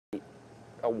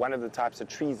one of the types of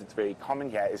trees that's very common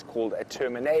here is called a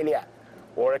terminalia,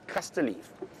 or a cluster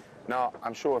leaf. Now,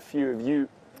 I'm sure a few of you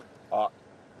are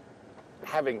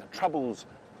having troubles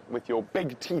with your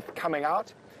big teeth coming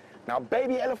out. Now,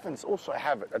 baby elephants also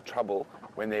have a trouble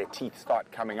when their teeth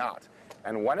start coming out.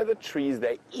 And one of the trees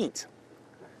they eat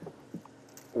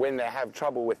when they have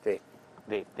trouble with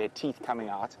their teeth coming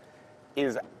out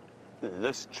is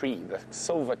this tree, the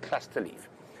silver cluster leaf.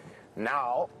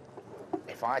 Now,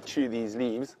 if I chew these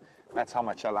leaves, that's how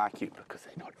much I like you, because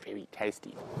they're not very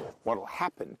tasty. What will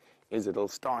happen is it'll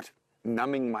start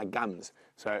numbing my gums.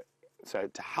 So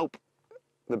to help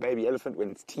the baby elephant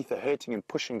when its teeth are hurting and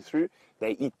pushing through,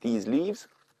 they eat these leaves.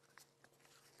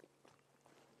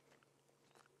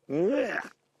 Yeah.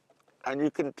 And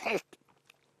you can taste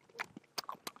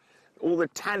all the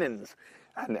tannins.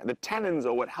 And the tannins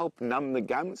are what help numb the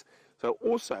gums. So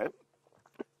also,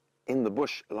 in the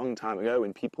bush a long time ago,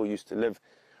 when people used to live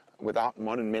without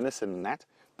modern medicine and that,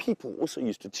 people also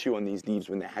used to chew on these leaves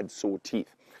when they had sore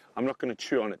teeth. I'm not going to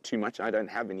chew on it too much. I don't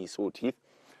have any sore teeth.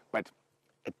 But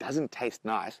it doesn't taste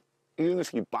nice, even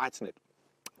if you bite in it.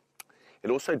 It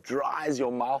also dries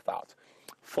your mouth out.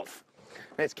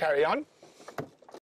 Let's carry on.